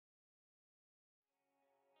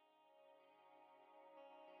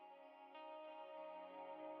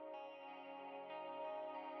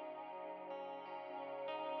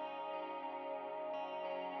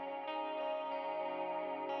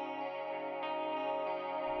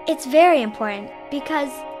It's very important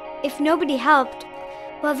because if nobody helped,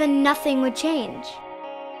 well, then nothing would change.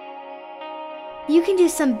 You can do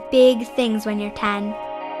some big things when you're 10.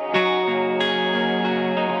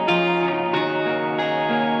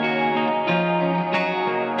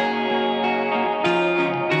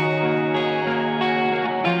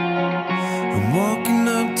 I'm walking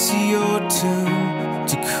up to your tomb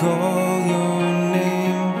to call your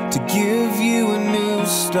name, to give you a new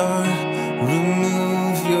start,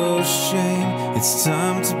 remove your shame. It's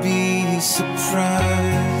time to be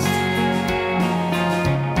surprised.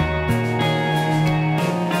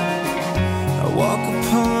 I walk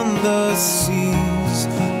upon the seas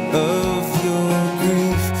of your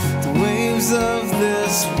grief. The waves of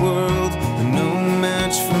this world are no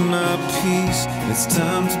match for my peace. It's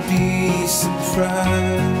time to be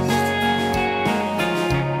surprised.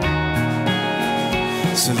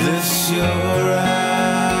 So lift your eyes.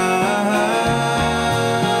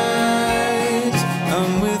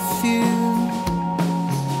 I'm with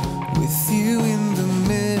you in the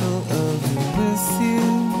middle of it, with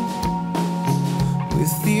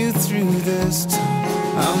you through this time.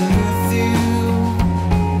 I'm with you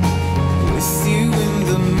in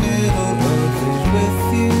the middle of it, with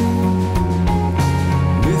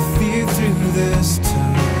you through this time.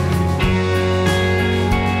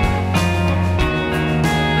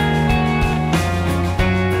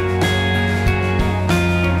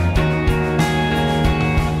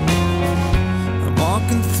 I'm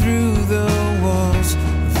walking through the walls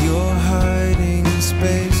of your hiding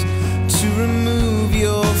space to remove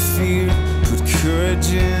your fear, put courage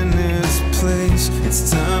in its place. It's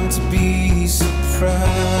time to be surprised.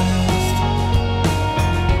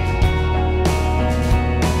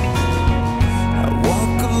 I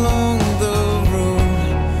walk along the road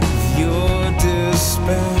of your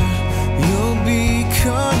despair. You'll be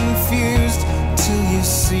confused till you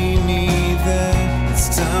see me there. It's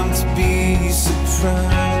time to be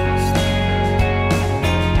surprised.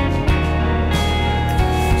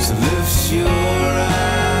 So lift your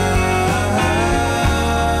eyes.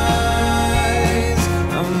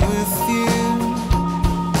 I'm with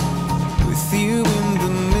you in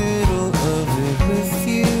the middle of it, with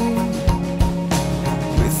you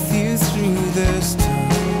through this time.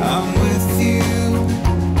 I'm with you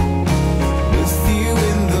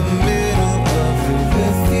in the middle of it,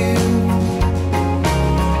 with you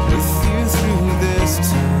through this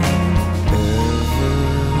time. Ever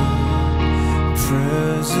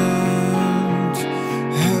present,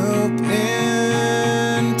 help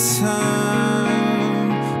in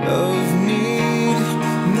time of need.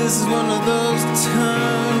 And this is one of those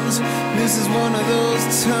times. This is one of those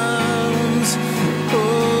times.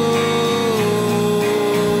 Oh,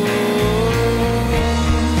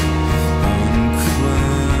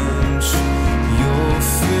 unclench your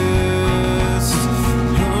fist,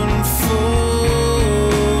 unfold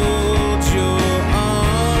your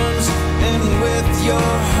arms, and with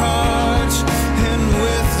your heart,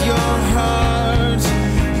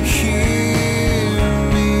 hear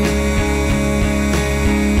me.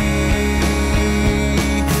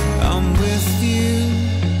 I'm with you.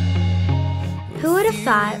 Who would have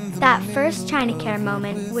thought that first China Care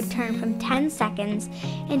moment would turn from 10 seconds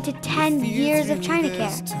into 10 years of China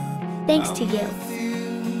Care? Thanks to you.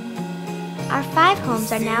 Our 5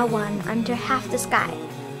 homes are now one under half the sky.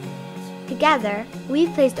 Together,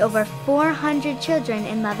 we've placed over 400 children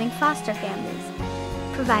in loving foster families,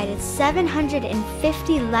 provided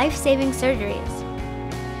 750 life-saving surgeries,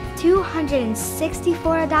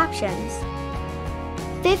 264 adoptions,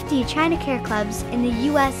 50 China Care clubs in the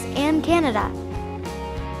US and Canada.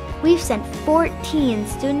 We've sent 14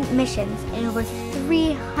 student missions and over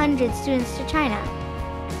 300 students to China,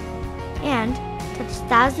 and touched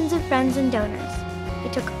thousands of friends and donors.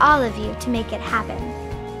 It took all of you to make it happen.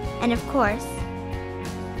 And of course,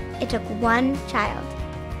 it took one child.